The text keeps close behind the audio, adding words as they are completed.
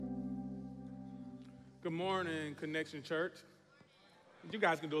Good morning, Connection Church. You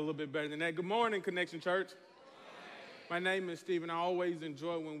guys can do a little bit better than that. Good morning, Connection Church. My name is Stephen. I always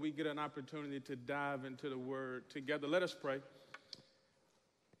enjoy when we get an opportunity to dive into the Word together. Let us pray.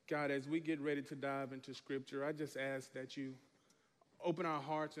 God, as we get ready to dive into Scripture, I just ask that you open our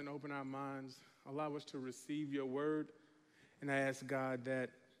hearts and open our minds. Allow us to receive your Word. And I ask, God, that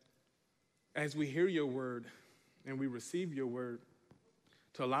as we hear your Word and we receive your Word,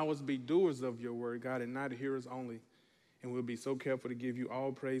 to allow us to be doers of your Word, God, and not hearers only. And we'll be so careful to give you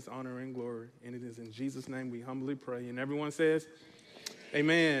all praise, honor, and glory. And it is in Jesus' name we humbly pray. And everyone says,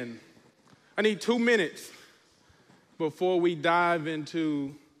 Amen. I need 2 minutes before we dive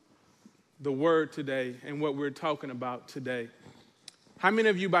into the Word today and what we're talking about today. How many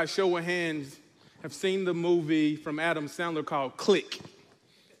of you, by show of hands, have seen the movie from Adam Sandler called Click?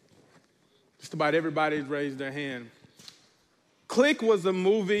 Just about everybody's raised their hand. Click was a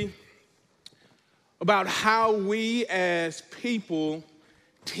movie about how we as people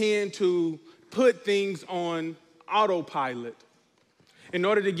tend to put things on autopilot. In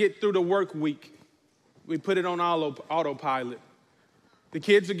order to get through the work week, we put it on autopilot. The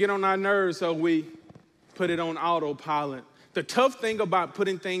kids will get on our nerves, so we put it on autopilot. The tough thing about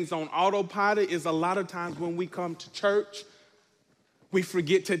putting things on autopilot is a lot of times when we come to church, we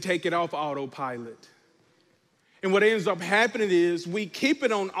forget to take it off autopilot. And what ends up happening is we keep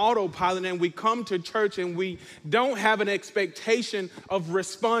it on autopilot and we come to church and we don't have an expectation of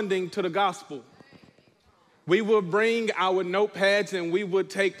responding to the gospel. We will bring our notepads and we would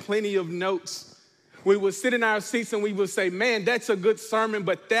take plenty of notes. We would sit in our seats and we would say, man, that's a good sermon,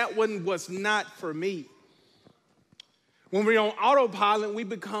 but that one was not for me. When we're on autopilot, we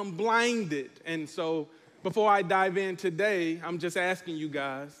become blinded. And so before I dive in today, I'm just asking you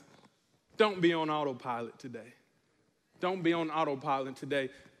guys, don't be on autopilot today. Don't be on autopilot today.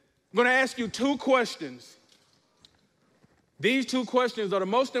 I'm going to ask you 2 questions. These 2 questions are the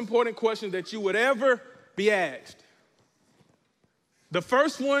most important questions that you would ever be asked. The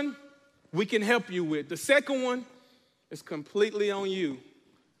first one, we can help you with. The second one is completely on you.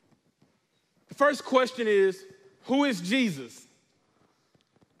 The first question is, who is Jesus?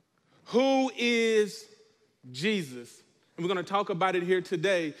 Who is Jesus? And we're going to talk about it here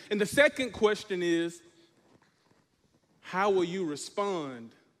today. And the second question is, how will you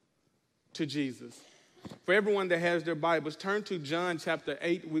respond to Jesus? For everyone that has their Bibles, turn to John chapter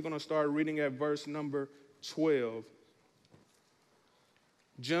 8. We're going to start reading at verse number 12.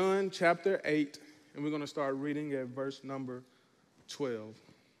 John chapter 8, and we're going to start reading at verse number 12.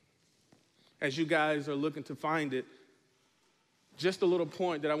 As you guys are looking to find it, just a little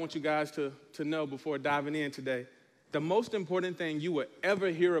point that I want you guys to know before diving in today. The most important thing you will ever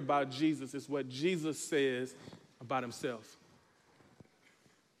hear about Jesus is what Jesus says about himself.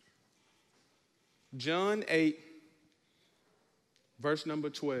 John 8, verse number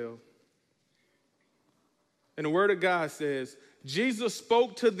 12. And the word of God says, Jesus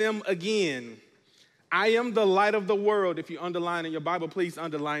spoke to them again. I am the light of the world. If you underline in your Bible, please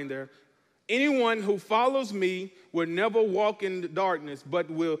underline there. Anyone who follows me will never walk in the darkness, but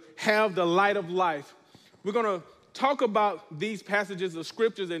will have the light of life. We're going to talk about these passages of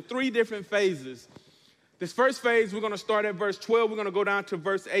scriptures in 3 different phases. This first phase, we're going to start at verse 12. We're going to go down to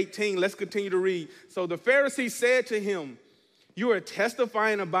verse 18. Let's continue to read. So the Pharisee said to him, you are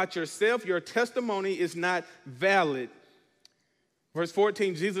testifying about yourself. Your testimony is not valid. Verse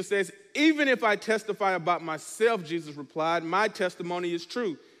 14, Jesus says, even if I testify about myself, Jesus replied, my testimony is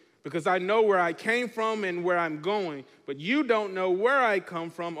true, because I know where I came from and where I'm going. But you don't know where I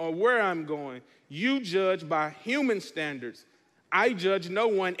come from or where I'm going. You judge by human standards. I judge no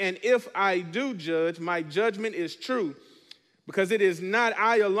one, and if I do judge, my judgment is true, because it is not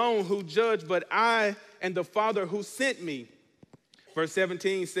I alone who judge, but I and the Father who sent me. Verse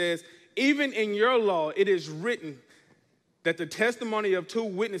 17 says, even in your law it is written that the testimony of 2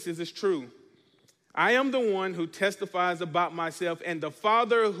 witnesses is true. I am the one who testifies about myself, and the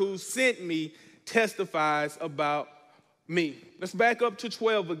Father who sent me testifies about me. Let's back up to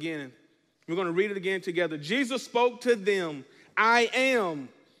 12 again. We're going to read it again together. Jesus spoke to them. I am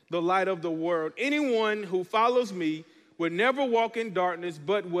the light of the world. Anyone who follows me will never walk in darkness,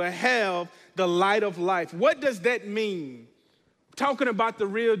 but will have the light of life. What does that mean? Talking about the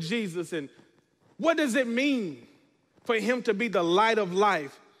real Jesus, and what does it mean for him to be the light of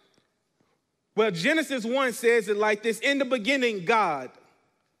life? Well, Genesis 1 says it like this: in the beginning, God.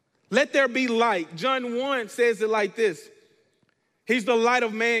 Let there be light. John 1 says it like this: he's the light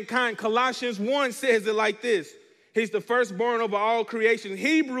of mankind. Colossians 1 says it like this: he's the firstborn over all creation.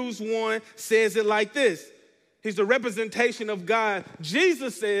 Hebrews 1 says it like this: he's the representation of God.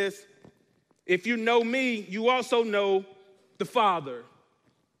 Jesus says, If you know me, you also know the Father.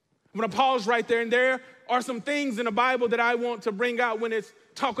 I'm going to pause right there, and there are some things in the Bible that I want to bring out when it's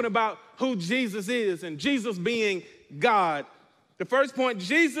talking about who Jesus is and Jesus being God. The first point,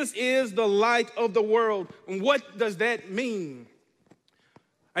 Jesus is the light of the world. And what does that mean?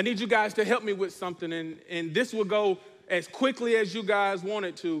 I need you guys to help me with something, and this will go as quickly as you guys want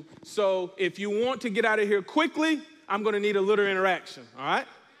it to. So if you want to get out of here quickly, I'm going to need a little interaction, all right?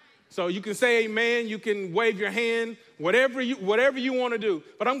 So you can say amen, you can wave your hand, whatever you want to do.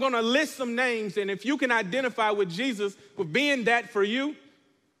 But I'm going to list some names, and if you can identify with Jesus with being that for you,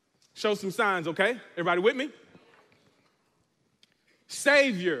 show some signs, okay? Everybody with me?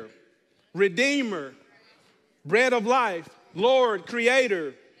 Savior, Redeemer, Bread of Life, Lord,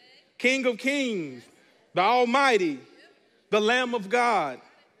 Creator, King of Kings, the Almighty, the Lamb of God,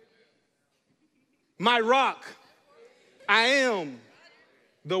 my rock, I am,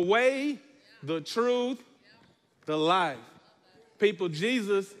 the way, the truth, the life. People,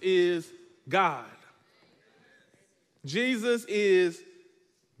 Jesus is God. Jesus is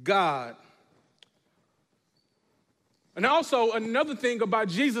God. And also another thing about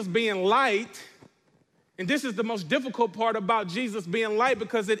Jesus being light, and this is the most difficult part about Jesus being light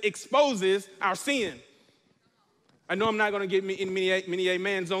because it exposes our sin. I know I'm not going to get many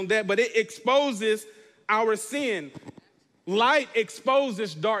amens on that, but it exposes our sin. Light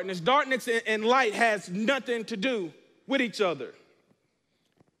exposes darkness. Darkness and light has nothing to do with each other.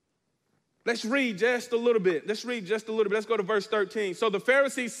 Let's read just a little bit. Let's go to verse 13. So the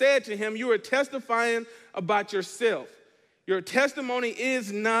Pharisees said to him, you are testifying about yourself. Your testimony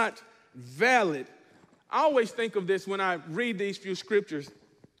is not valid. I always think of this when I read these few scriptures.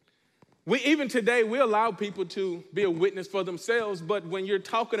 Even today, we allow people to be a witness for themselves, but when you're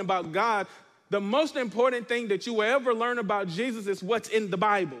talking about God, the most important thing that you will ever learn about Jesus is what's in the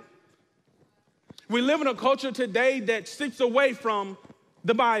Bible. We live in a culture today that sticks away from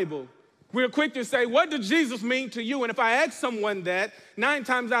the Bible. We're quick to say, what did Jesus mean to you? And if I ask someone that, 9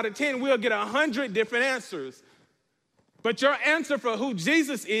 times out of 10, we'll get 100 different answers. But your answer for who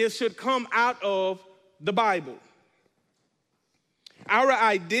Jesus is should come out of the Bible. Our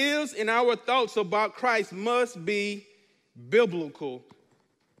ideas and our thoughts about Christ must be biblical.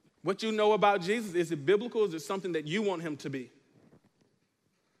 What you know about Jesus, is it biblical? Is it something that you want him to be?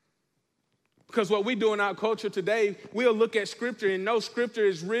 Because what we do in our culture today, we'll look at Scripture and know Scripture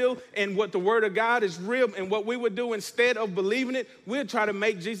is real and what the Word of God is real. And what we would do instead of believing it, we'll try to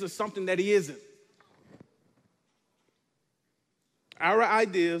make Jesus something that he isn't. Our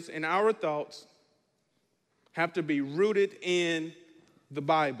ideas and our thoughts have to be rooted in the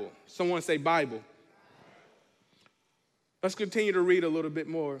Bible. Someone say Bible. Let's continue to read a little bit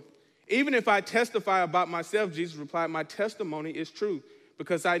more. Even if I testify about myself, Jesus replied, my testimony is true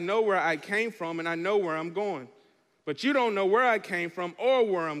because I know where I came from and I know where I'm going. But you don't know where I came from or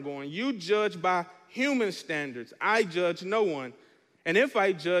where I'm going. You judge by human standards. I judge no one. And if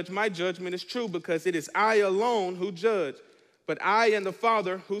I judge, my judgment is true because it is I alone who judge. But I and the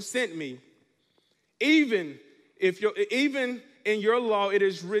Father who sent me. Even in your law, it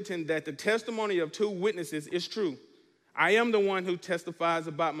is written that the testimony of 2 witnesses is true. I am the one who testifies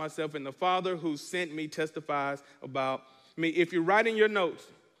about myself, and the Father who sent me testifies about me. If you're writing your notes,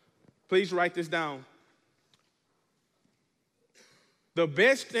 please write this down. The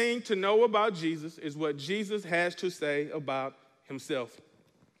best thing to know about Jesus is what Jesus has to say about himself.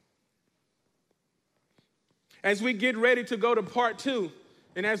 As we get ready to go to part 2,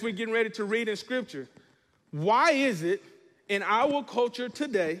 and as we're getting ready to read in Scripture, why is it in our culture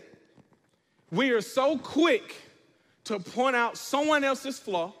today we are so quick to point out someone else's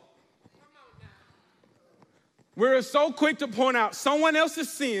flaw? We're so quick to point out someone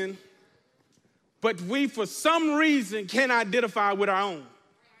else's sin, but we, for some reason, can't identify with our own.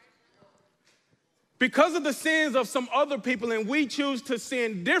 Because of the sins of some other people, and we choose to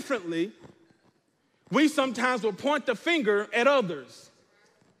sin differently, we sometimes will point the finger at others.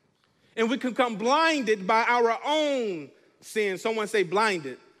 And we can become blinded by our own sin. Someone say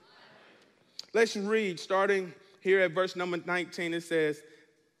blinded. Let's read, starting here at verse number 19. It says,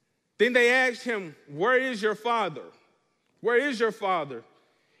 then they asked him, where is your father? Where is your father?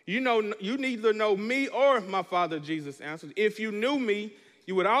 You neither know me or my Father, Jesus answered. If you knew me,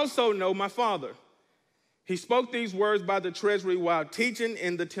 you would also know my Father. He spoke these words by the treasury while teaching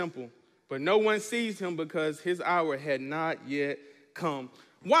in the temple. But no one seized him because his hour had not yet come.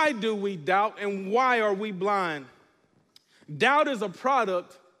 Why do we doubt and why are we blind? Doubt is a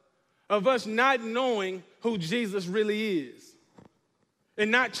product of us not knowing who Jesus really is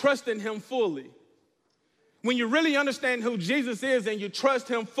and not trusting him fully. When you really understand who Jesus is and you trust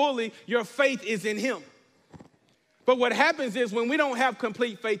him fully, your faith is in him. But what happens is when we don't have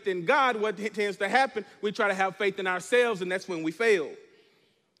complete faith in God, what tends to happen, we try to have faith in ourselves, and that's when we fail.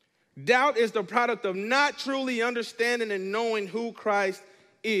 Doubt is the product of not truly understanding and knowing who Christ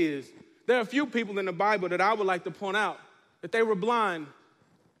is. There are a few people in the Bible that I would like to point out that they were blind.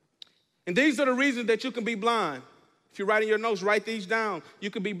 And these are the reasons that you can be blind. If you're writing your notes, write these down.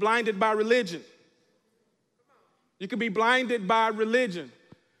 You can be blinded by religion. You can be blinded by religion.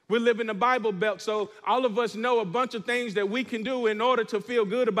 We live in the Bible Belt, so all of us know a bunch of things that we can do in order to feel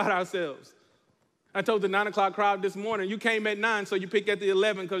good about ourselves. I told the 9 o'clock crowd this morning, you came at 9, so you picked at the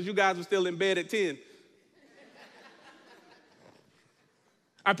 11 because you guys were still in bed at 10.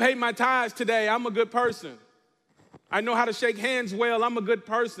 I paid my tithes today. I'm a good person. I know how to shake hands well. I'm a good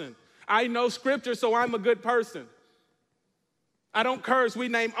person. I know scripture, so I'm a good person. I don't curse. We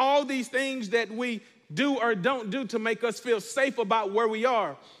name all these things that we do or don't do to make us feel safe about where we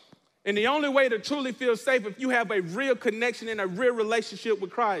are. And the only way to truly feel safe if you have a real connection and a real relationship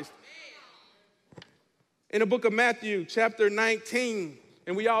with Christ. In the book of Matthew, chapter 19,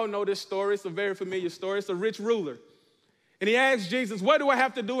 and we all know this story. It's a very familiar story. It's a rich ruler. And he asked Jesus, what do I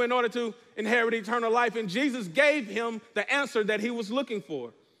have to do in order to inherit eternal life? And Jesus gave him the answer that he was looking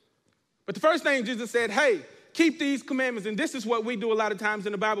for. But the first thing Jesus said, hey, keep these commandments. And this is what we do a lot of times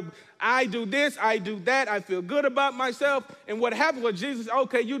in the Bible. I do this, I do that, I feel good about myself. And what happened was Jesus,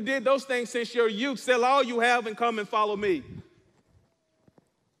 okay, you did those things since your youth. Sell all you have and come and follow me.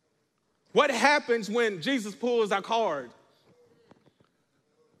 What happens when Jesus pulls our card?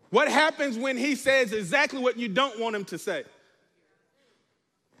 What happens when he says exactly what you don't want him to say?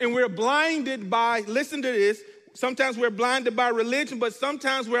 And we're blinded by, listen to this, sometimes we're blinded by religion, but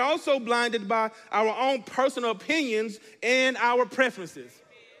sometimes we're also blinded by our own personal opinions and our preferences.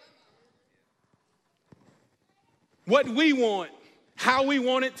 What we want, how we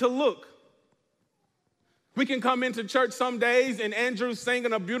want it to look. We can come into church some days and Andrew's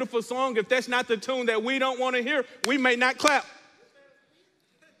singing a beautiful song. If that's not the tune that we don't want to hear, we may not clap.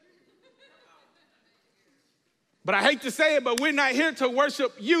 But I hate to say it, but we're not here to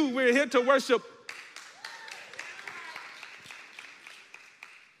worship you. We're here to worship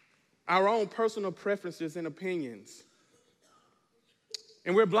our own personal preferences and opinions.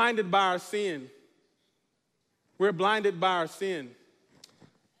 And we're blinded by our sin. We're blinded by our sin.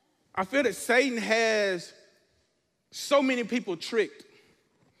 I feel that Satan has so many people tricked.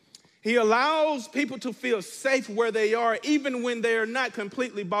 He allows people to feel safe where they are, even when they are not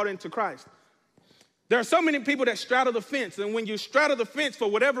completely bought into Christ. There are so many people that straddle the fence, and when you straddle the fence for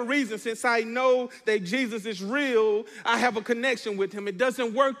whatever reason, since I know that Jesus is real, I have a connection with him. It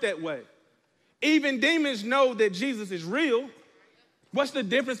doesn't work that way. Even demons know that Jesus is real. What's the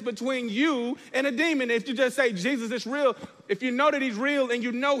difference between you and a demon? If you just say Jesus is real, if you know that he's real and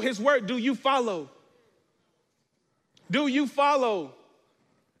you know his word, do you follow? Do you follow?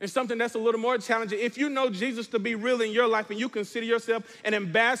 It's something that's a little more challenging. If you know Jesus to be real in your life and you consider yourself an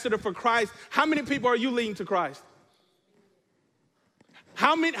ambassador for Christ, how many people are you leading to Christ?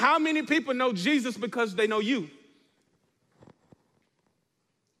 How many people know Jesus because they know you?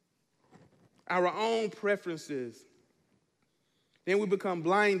 Our own preferences. Then we become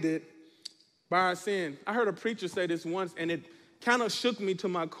blinded by our sin. I heard a preacher say this once, and it kind of shook me to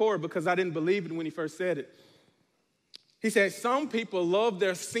my core because I didn't believe it when he first said it. He said, some people love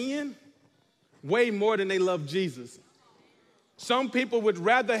their sin way more than they love Jesus. Some people would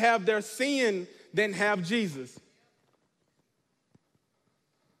rather have their sin than have Jesus.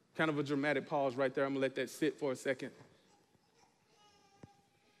 Kind of a dramatic pause right there. I'm going to let that sit for a second.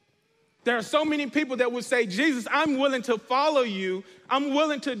 There are so many people that would say, Jesus, I'm willing to follow you. I'm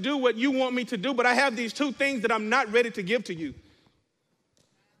willing to do what you want me to do, but I have these two things that I'm not ready to give to you.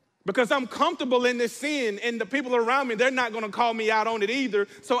 Because I'm comfortable in this sin, and the people around me, they're not going to call me out on it either,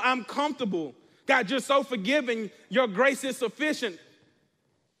 so I'm comfortable. God, you're so forgiving. Your grace is sufficient.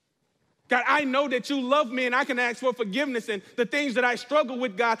 God, I know that you love me, and I can ask for forgiveness, and the things that I struggle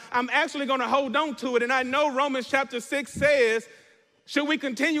with, God, I'm actually going to hold on to it, and I know Romans chapter 6 says, should we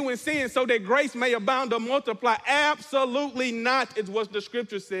continue in sin so that grace may abound or multiply? Absolutely not, is what the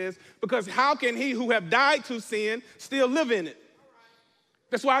scripture says, because how can he who have died to sin still live in it?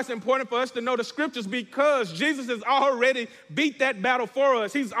 That's why it's important for us to know the scriptures, because Jesus has already beat that battle for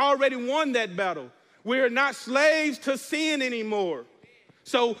us. He's already won that battle. We are not slaves to sin anymore.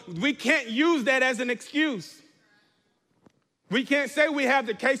 So we can't use that as an excuse. We can't say we have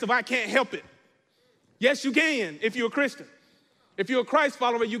the case of I can't help it. Yes, you can if you're a Christian. If you're a Christ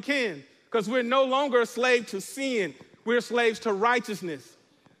follower, you can, because we're no longer a slave to sin. We're slaves to righteousness.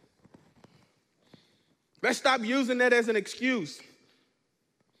 Let's stop using that as an excuse.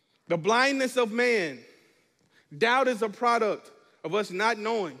 The blindness of man. Doubt is a product of us not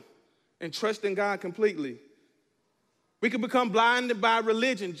knowing and trusting God completely. We can become blinded by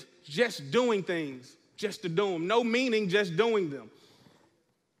religion, just doing things, just to do them. No meaning, just doing them.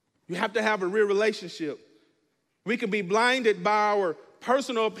 You have to have a real relationship. We can be blinded by our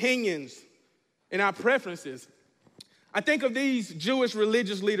personal opinions and our preferences. I think of these Jewish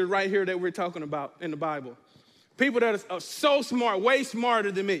religious leaders right here that we're talking about in the Bible. People that are so smart, way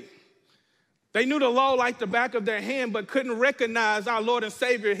smarter than me. They knew the law like the back of their hand, but couldn't recognize our Lord and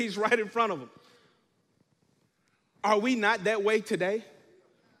Savior. He's right in front of them. Are we not that way today?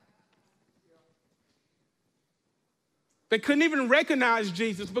 They couldn't even recognize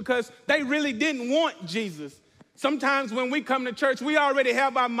Jesus because they really didn't want Jesus. Sometimes when we come to church, we already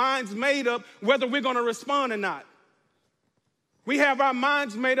have our minds made up whether we're going to respond or not. We have our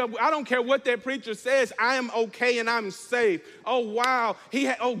minds made up. I don't care what that preacher says. I am okay and I'm saved. Oh, wow.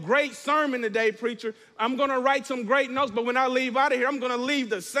 Great sermon today, preacher. I'm going to write some great notes, but when I leave out of here, I'm going to leave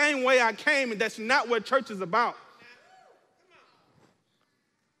the same way I came, and that's not what church is about.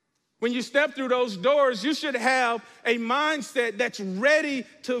 When you step through those doors, you should have a mindset that's ready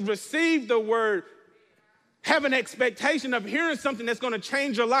to receive the word, have an expectation of hearing something that's going to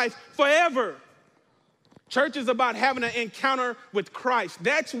change your life forever. Church is about having an encounter with Christ.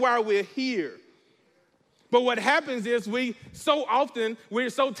 That's why we're here. But what happens is we're so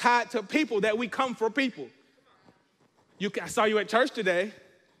tied to people that we come for people. I saw you at church today.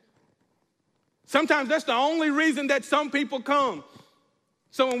 Sometimes that's the only reason that some people come.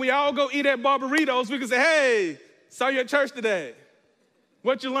 So when we all go eat at Barbaritos, we can say, hey, saw you at church today.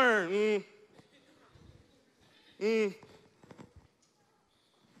 What you learn?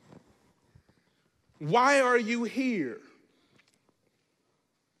 Why are you here?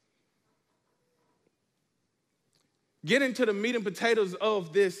 Get into the meat and potatoes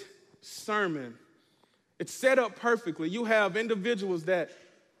of this sermon. It's set up perfectly. You have individuals that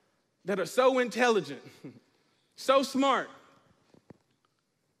are so intelligent, so smart,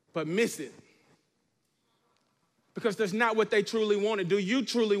 but miss it. Because that's not what they truly wanted. Do you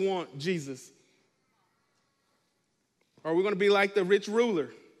truly want Jesus? Or are we going to be like the rich ruler?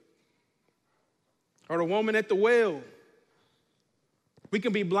 Or the woman at the well? We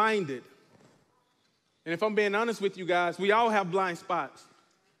can be blinded. And if I'm being honest with you guys, we all have blind spots.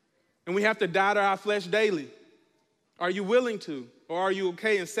 And we have to die to our flesh daily. Are you willing to? Or are you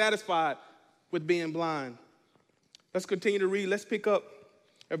okay and satisfied with being blind? Let's continue to read. Let's pick up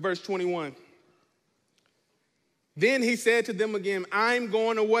at verse 21. Then he said to them again, I'm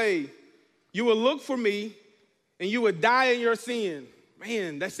going away. You will look for me, and you will die in your sin.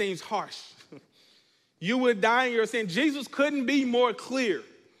 Man, that seems harsh. You would die in your sin. Jesus couldn't be more clear.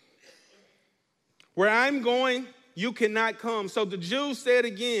 Where I'm going, you cannot come. So the Jews said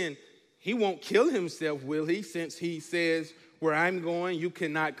again, he won't kill himself, will he? Since he says, where I'm going, you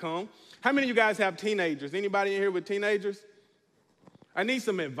cannot come. How many of you guys have teenagers? Anybody in here with teenagers? I need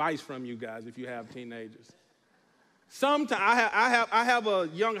some advice from you guys if you have teenagers. Sometimes I have a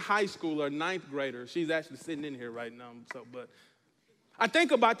young high schooler, ninth grader. She's actually sitting in here right now. But I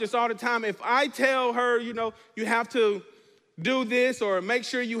think about this all the time. If I tell her, you have to do this or make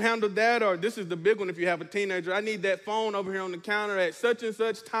sure you handle that, or this is the big one if you have a teenager, I need that phone over here on the counter at such and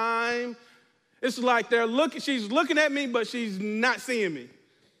such time. It's like she's looking at me, but she's not seeing me.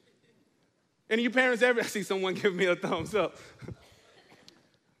 And you parents I see someone give me a thumbs up.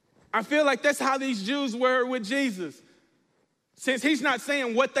 I feel like that's how these Jews were with Jesus. Since he's not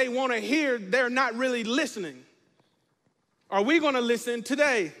saying what they want to hear, they're not really listening. Are we going to listen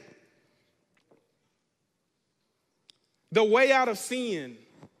today? The way out of sin.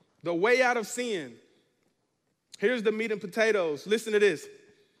 The way out of sin. Here's the meat and potatoes. Listen to this.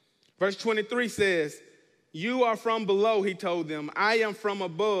 Verse 23 says, you are from below, he told them. I am from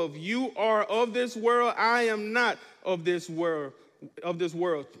above. You are of this world. I am not of this world.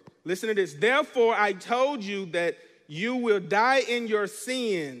 Listen to this. Therefore, I told you that you will die in your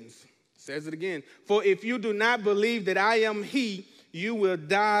sins. Says it again. For if you do not believe that I am he, you will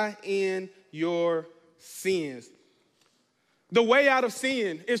die in your sins. The way out of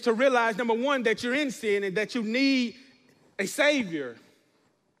sin is to realize, number one, that you're in sin and that you need a Savior.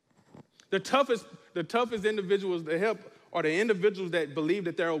 The toughest individuals to help are the individuals that believe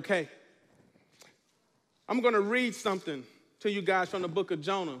that they're okay. I'm going to read something to you guys from the book of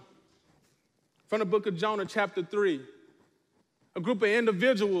Jonah. From the book of Jonah, chapter 3. A group of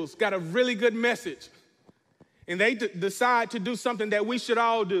individuals got a really good message. And they decide to do something that we should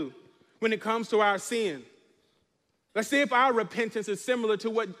all do when it comes to our sin. Let's see if our repentance is similar to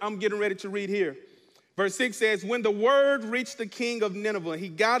what I'm getting ready to read here. Verse 6 says, when the word reached the king of Nineveh, he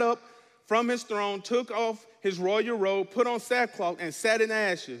got up from his throne, took off his royal robe, put on sackcloth, and sat in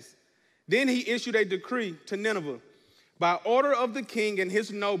ashes. Then he issued a decree to Nineveh. By order of the king and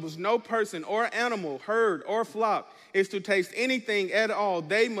his nobles, no person or animal, herd or flock is to taste anything at all.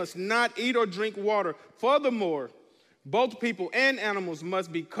 They must not eat or drink water. Furthermore, both people and animals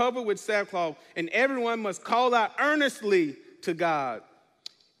must be covered with sackcloth, and everyone must call out earnestly to God.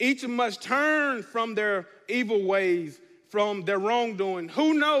 Each must turn from their evil ways, from their wrongdoing.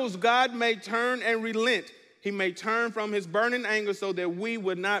 Who knows, God may turn and relent. He may turn from his burning anger so that we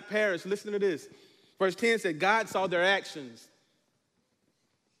would not perish. Listen to this. Verse 10 said, God saw their actions.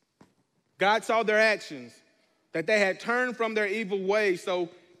 God saw their actions, that they had turned from their evil ways. So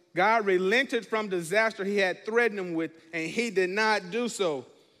God relented from disaster he had threatened them with, and he did not do so.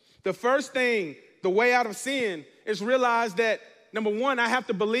 The first thing, the way out of sin, is realize that, number one, I have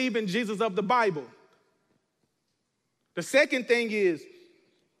to believe in Jesus of the Bible. The second thing is,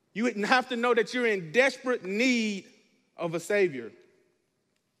 you have to know that you're in desperate need of a Savior.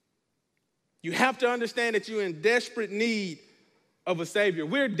 You have to understand that you're in desperate need of a Savior.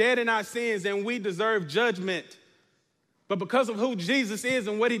 We're dead in our sins and we deserve judgment. But because of who Jesus is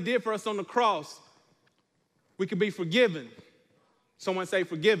and what he did for us on the cross, we can be forgiven. Someone say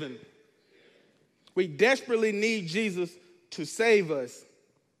forgiven. We desperately need Jesus to save us.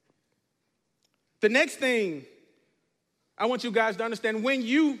 The next thing I want you guys to understand, when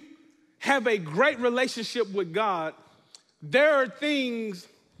you have a great relationship with God, there are things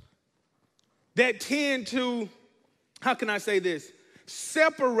that tend to, how can I say this,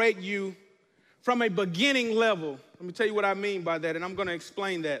 separate you from a beginning level. Let me tell you what I mean by that, and I'm going to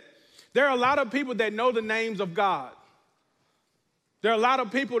explain that. There are a lot of people that know the names of God. There are a lot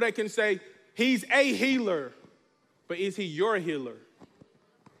of people that can say, he's a healer, but is he your healer?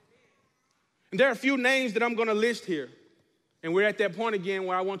 And there are a few names that I'm going to list here, and we're at that point again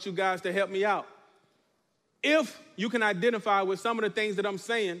where I want you guys to help me out. If you can identify with some of the things that I'm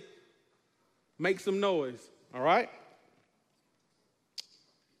saying, make some noise, all right?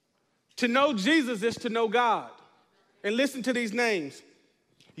 To know Jesus is to know God. And listen to these names.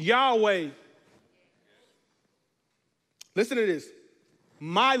 Yahweh. Listen to this.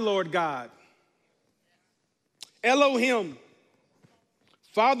 My Lord God. Elohim.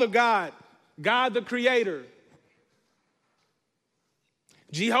 Father God. God the Creator.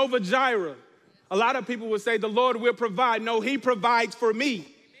 Jehovah Jireh. A lot of people would say the Lord will provide. No, he provides for me.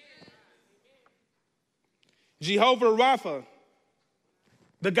 Jehovah Rapha,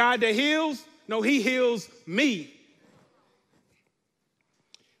 the God that heals, no, he heals me.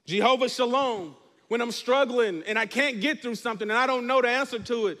 Jehovah Shalom, when I'm struggling and I can't get through something and I don't know the answer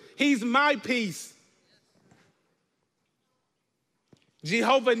to it, he's my peace.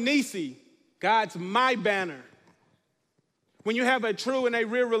 Jehovah Nissi, God's my banner. When you have a true and a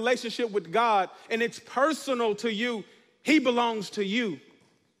real relationship with God and it's personal to you, he belongs to you.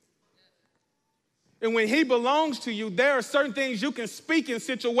 And when he belongs to you, there are certain things you can speak in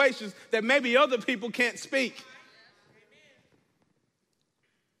situations that maybe other people can't speak.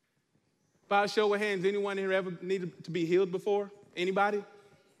 By a show of hands, anyone here ever needed to be healed before? Anybody?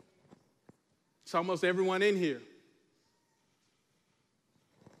 It's almost everyone in here.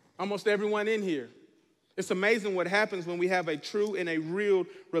 Almost everyone in here. It's amazing what happens when we have a true and a real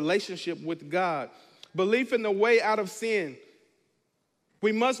relationship with God. Belief in the way out of sin.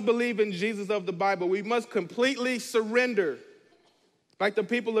 We must believe in Jesus of the Bible. We must completely surrender, like the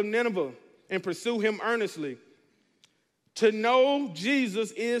people of Nineveh, and pursue him earnestly. To know Jesus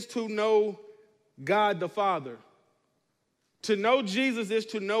is to know God the Father. To know Jesus is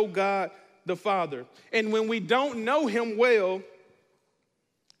to know God the Father. And when we don't know him well,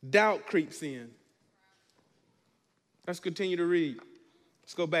 doubt creeps in. Let's continue to read.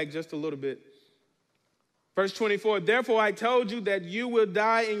 Let's go back just a little bit. Verse 24, therefore I told you that you will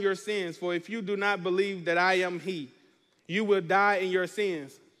die in your sins, for if you do not believe that I am he, you will die in your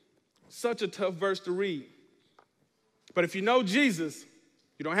sins. Such a tough verse to read. But if you know Jesus,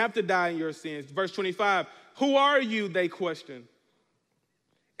 you don't have to die in your sins. Verse 25, who are you, they question.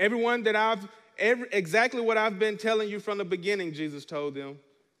 Exactly what I've been telling you from the beginning, Jesus told them.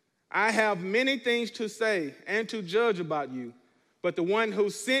 I have many things to say and to judge about you, but the one who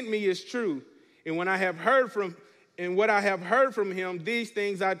sent me is true. And what I have heard from him, these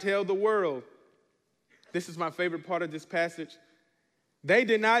things I tell the world. This is my favorite part of this passage. They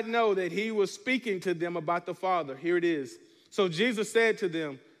did not know that he was speaking to them about the Father. Here it is. So Jesus said to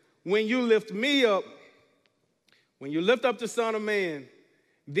them, when you lift me up, when you lift up the Son of Man,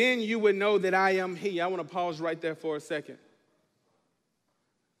 then you would know that I am he. I want to pause right there for a second.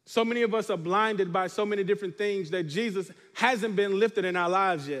 So many of us are blinded by so many different things that Jesus hasn't been lifted in our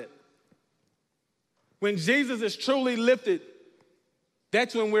lives yet. When Jesus is truly lifted,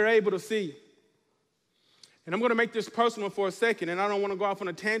 that's when we're able to see. And I'm going to make this personal for a second, and I don't want to go off on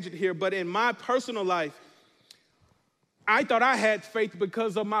a tangent here, but in my personal life, I thought I had faith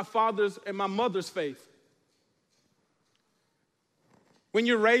because of my father's and my mother's faith. When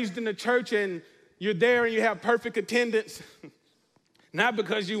you're raised in the church and you're there and you have perfect attendance, not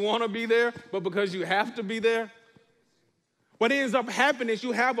because you want to be there, but because you have to be there, what ends up happening is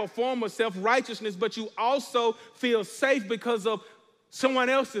you have a form of self-righteousness, but you also feel safe because of someone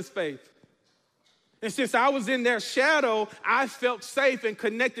else's faith. And since I was in their shadow, I felt safe and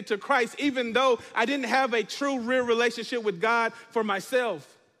connected to Christ, even though I didn't have a true, real relationship with God for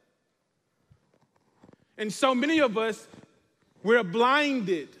myself. And so many of us, we're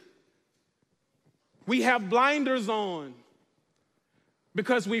blinded. We have blinders on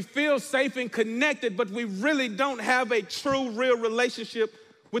because we feel safe and connected, but we really don't have a true, real relationship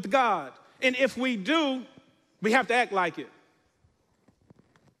with God. And if we do, we have to act like it.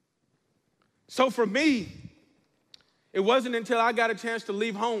 So for me, it wasn't until I got a chance to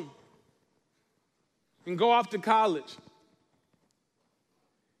leave home and go off to college.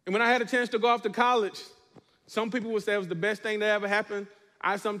 And when I had a chance to go off to college, some people would say it was the best thing that ever happened.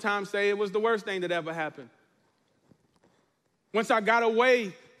 I sometimes say it was the worst thing that ever happened. Once I got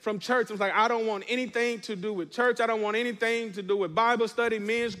away from church, I was like, I don't want anything to do with church. I don't want anything to do with Bible study,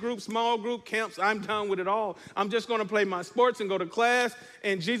 men's group, small group, camps. I'm done with it all. I'm just going to play my sports and go to class.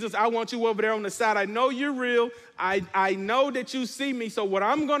 And Jesus, I want you over there on the side. I know you're real. I know that you see me. So what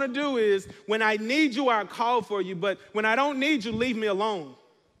I'm going to do is when I need you, I call for you. But when I don't need you, leave me alone.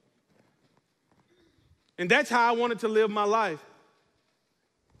 And that's how I wanted to live my life.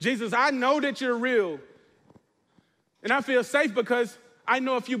 Jesus, I know that you're real. And I feel safe because I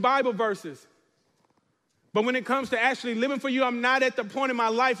know a few Bible verses. But when it comes to actually living for you, I'm not at the point in my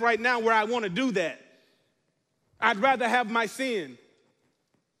life right now where I want to do that. I'd rather have my sin.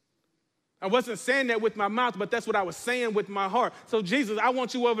 I wasn't saying that with my mouth, but that's what I was saying with my heart. So Jesus, I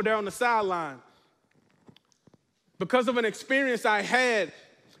want you over there on the sideline. Because of an experience I had,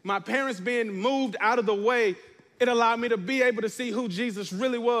 my parents being moved out of the way, it allowed me to be able to see who Jesus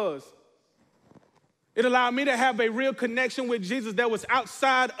really was. It allowed me to have a real connection with Jesus that was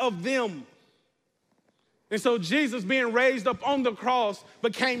outside of them. And so Jesus being raised up on the cross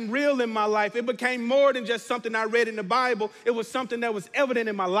became real in my life. It became more than just something I read in the Bible. It was something that was evident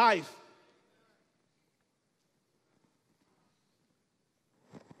in my life.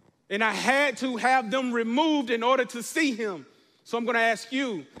 And I had to have them removed in order to see him. So I'm going to ask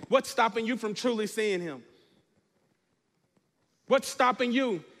you, what's stopping you from truly seeing him? What's stopping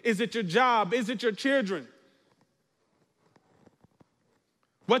you? Is it your job? Is it your children?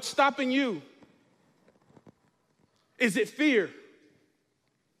 What's stopping you? Is it fear?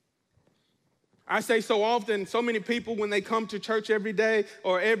 I say so often, so many people when they come to church every day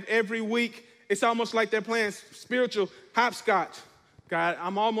or every week, it's almost like they're playing spiritual hopscotch. God,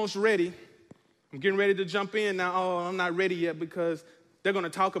 I'm almost ready. I'm getting ready to jump in now. Oh, I'm not ready yet because they're going to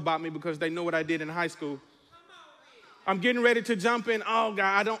talk about me because they know what I did in high school. I'm getting ready to jump in. Oh,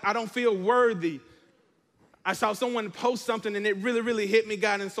 God, I don't feel worthy. I saw someone post something and it really, really hit me,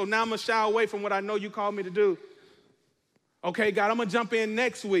 God, and so now I'm going to shy away from what I know you called me to do. Okay, God, I'm going to jump in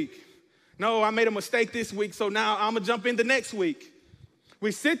next week. No, I made a mistake this week, so now I'm going to jump in the next week.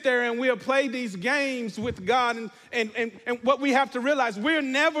 We sit there and we'll play these games with God, and what we have to realize, we'll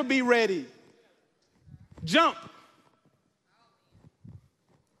never be ready. Jump.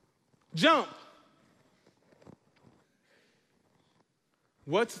 Jump.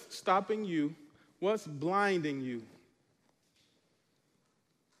 What's stopping you? What's blinding you?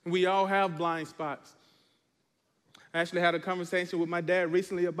 We all have blind spots. I actually had a conversation with my dad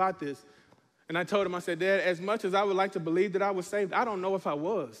recently about this. And I told him, I said, Dad, as much as I would like to believe that I was saved, I don't know if I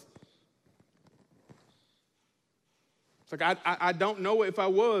was. It's like, I don't know if I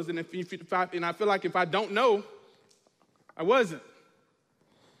was. And, and I feel like if I don't know, I wasn't.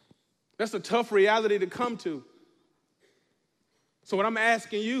 That's a tough reality to come to. So what I'm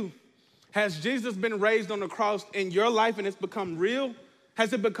asking you, has Jesus been raised on the cross in your life and it's become real?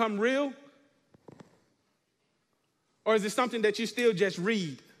 Has it become real? Or is it something that you still just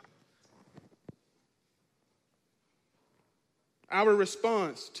read? Our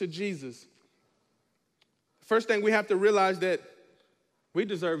response to Jesus. First thing we have to realize that we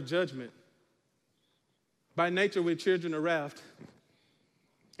deserve judgment. By nature, we're children of wrath.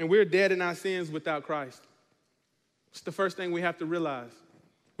 And we're dead in our sins without Christ. It's the first thing we have to realize.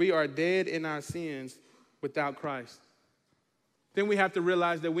 We are dead in our sins without Christ. then we have to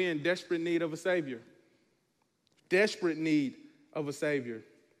realize that we're in desperate need of a Savior. Desperate need of a Savior.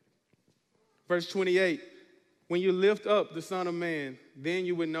 Verse 28, when you lift up the Son of Man, then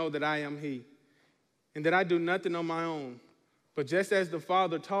you would know that I am He, and that I do nothing on my own. But just as the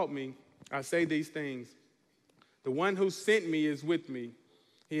Father taught me, I say these things. The one who sent me is with me.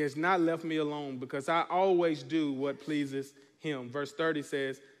 He has not left me alone, because I always do what pleases Him. Verse 30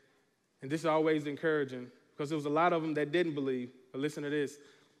 says, and this is always encouraging, because there was a lot of them that didn't believe. But listen to this.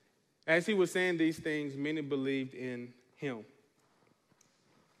 As He was saying these things, many believed in Him.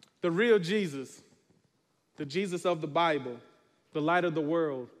 The real Jesus, the Jesus of the Bible, the light of the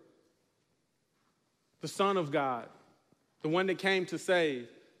world, the Son of God, the one that came to save,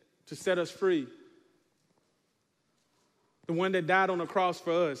 to set us free, the one that died on the cross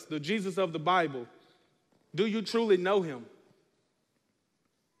for us, the Jesus of the Bible. Do you truly know Him?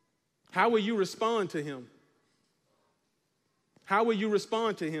 How will you respond to Him? How will you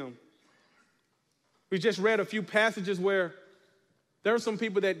respond to Him? We just read a few passages where there were some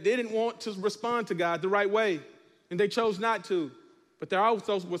people that didn't want to respond to God the right way, and they chose not to. But there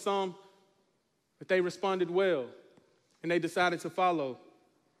also were some that they responded well, and they decided to follow.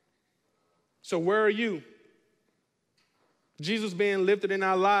 So where are you? Jesus being lifted in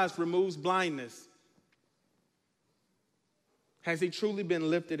our lives removes blindness. Has He truly been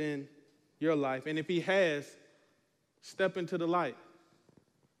lifted in your life? And if He has, step into the light.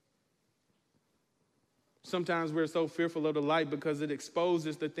 Sometimes we're so fearful of the light because it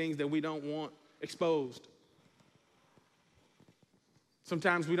exposes the things that we don't want exposed.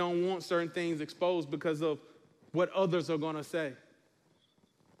 Sometimes we don't want certain things exposed because of what others are going to say.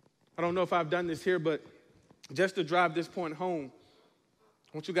 I don't know if I've done this here, but just to drive this point home,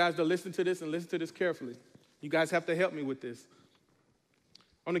 I want you guys to listen to this and listen to this carefully. You guys have to help me with this.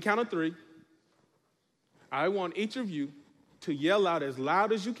 On the count of 3, I want each of you to yell out as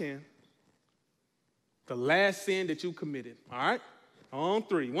loud as you can the last sin that you committed. All right? On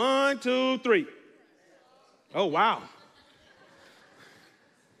 3. 1, 2, 3. Oh, wow.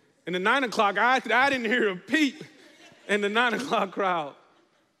 In the 9 o'clock, I didn't hear a peep in the 9 o'clock crowd.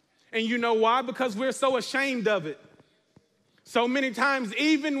 And you know why? Because we're so ashamed of it. So many times,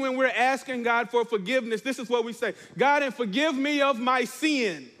 even when we're asking God for forgiveness, this is what we say: God, and forgive me of my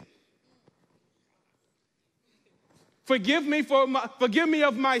sin. Forgive me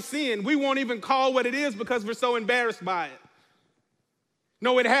of my sin. We won't even call what it is because we're so embarrassed by it.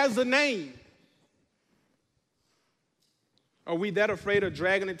 No, it has a name. Are we that afraid of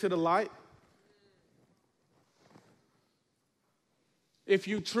dragging it to the light? If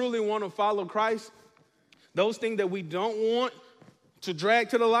you truly want to follow Christ, those things that we don't want to drag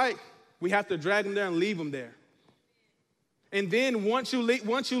to the light, we have to drag them there and leave them there. And then once you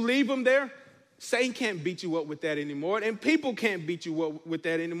leave them there, Satan can't beat you up with that anymore, and people can't beat you up with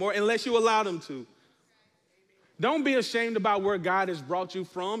that anymore unless you allow them to. Don't be ashamed about where God has brought you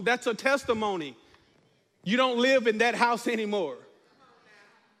from. That's a testimony. You don't live in that house anymore.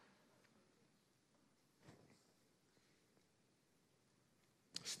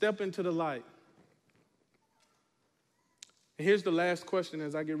 Step into the light. And here's the last question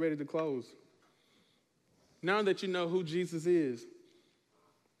as I get ready to close. Now that you know who Jesus is,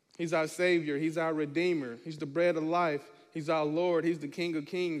 He's our Savior, He's our Redeemer, He's the bread of life, He's our Lord, He's the King of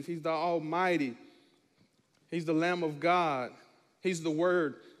Kings, He's the Almighty, He's the Lamb of God, He's the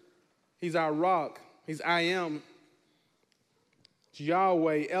Word, He's our rock, He's I am,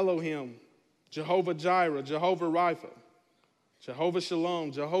 Yahweh, Elohim, Jehovah Jireh, Jehovah Rapha, Jehovah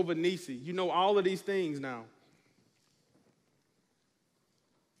Shalom, Jehovah Nisi. You know all of these things now.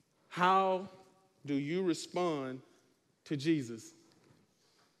 How do you respond to Jesus?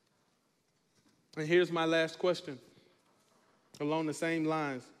 And here's my last question, along the same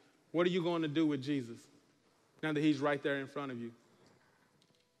lines. What are you going to do with Jesus now that He's right there in front of you?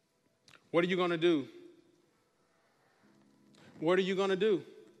 What are you going to do? What are you going to do?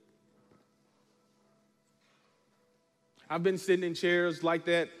 I've been sitting in chairs like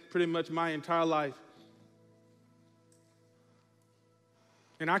that pretty much my entire life.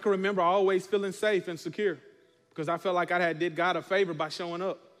 And I can remember always feeling safe and secure because I felt like I had did God a favor by showing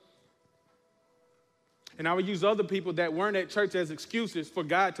up. And I would use other people that weren't at church as excuses for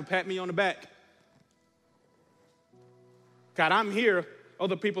God to pat me on the back. God, I'm here.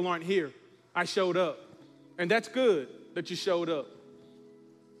 Other people aren't here. I showed up. And that's good that you showed up.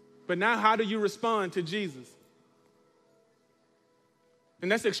 But now how do you respond to Jesus?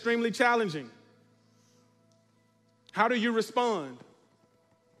 And that's extremely challenging. How do you respond?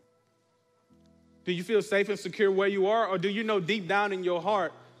 Do you feel safe and secure where you are? Or do you know deep down in your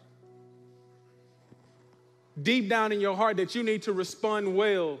heart, deep down in your heart that you need to respond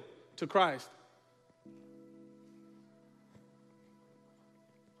well to Christ.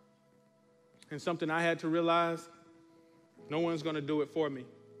 And something I had to realize, no one's going to do it for me.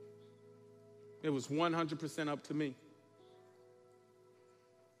 It was 100% up to me.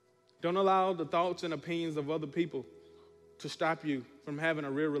 Don't allow the thoughts and opinions of other people to stop you from having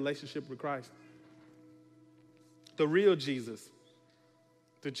a real relationship with Christ. The real Jesus,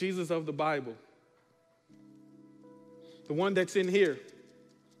 the Jesus of the Bible, the one that's in here,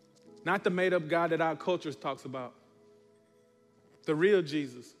 not the made-up God that our culture talks about. The real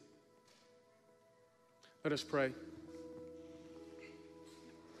Jesus. Let us pray.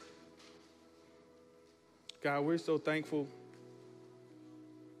 God, we're so thankful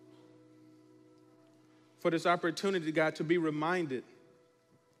for this opportunity, God, to be reminded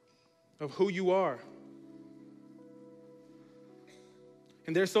of who you are.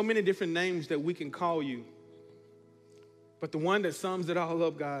 And there's so many different names that we can call you. But the one that sums it all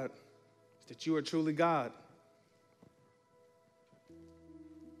up, God, is that you are truly God.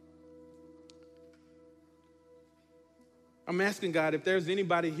 I'm asking, God, if there's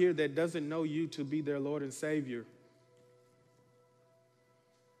anybody here that doesn't know you to be their Lord and Savior,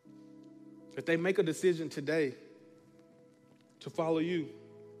 that they make a decision today to follow you,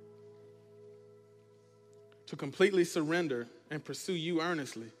 to completely surrender and pursue you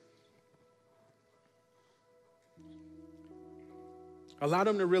earnestly. Allow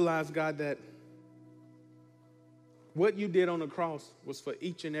them to realize, God, that what you did on the cross was for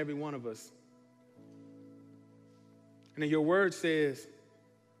each and every one of us. And then your word says,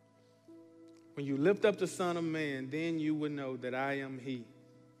 when you lift up the Son of Man, then you will know that I am He.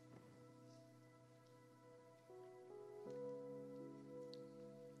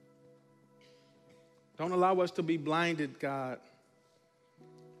 Don't allow us to be blinded, God,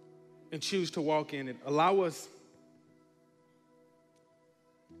 and choose to walk in it. Allow us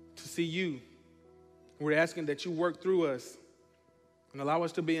to see you. We're asking that you work through us and allow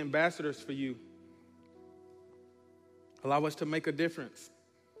us to be ambassadors for you. Allow us to make a difference.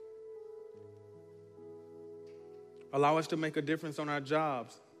 Allow us to make a difference on our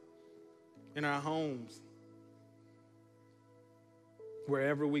jobs, in our homes,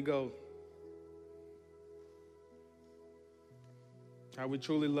 wherever we go. God, we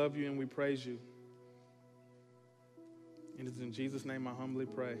truly love you and we praise you. And it's in Jesus' name I humbly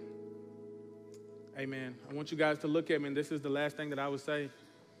pray. Amen. I want you guys to look at me, and this is the last thing that I would say.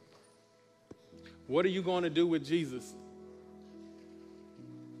 What are you going to do with Jesus?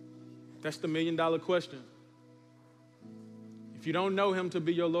 That's the million-dollar question. If you don't know him to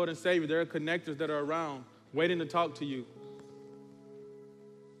be your Lord and Savior, there are connectors that are around waiting to talk to you.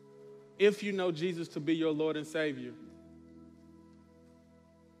 If you know Jesus to be your Lord and Savior,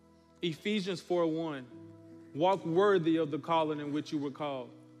 Ephesians 4:1, walk worthy of the calling in which you were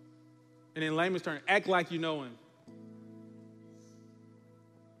called. And in layman's terms, act like you know him.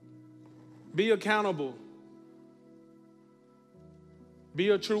 Be accountable. Be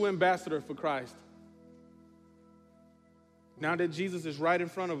a true ambassador for Christ. Now that Jesus is right in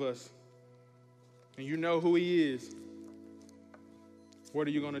front of us and you know who he is, what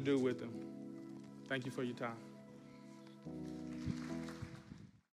are you going to do with him? Thank you for your time.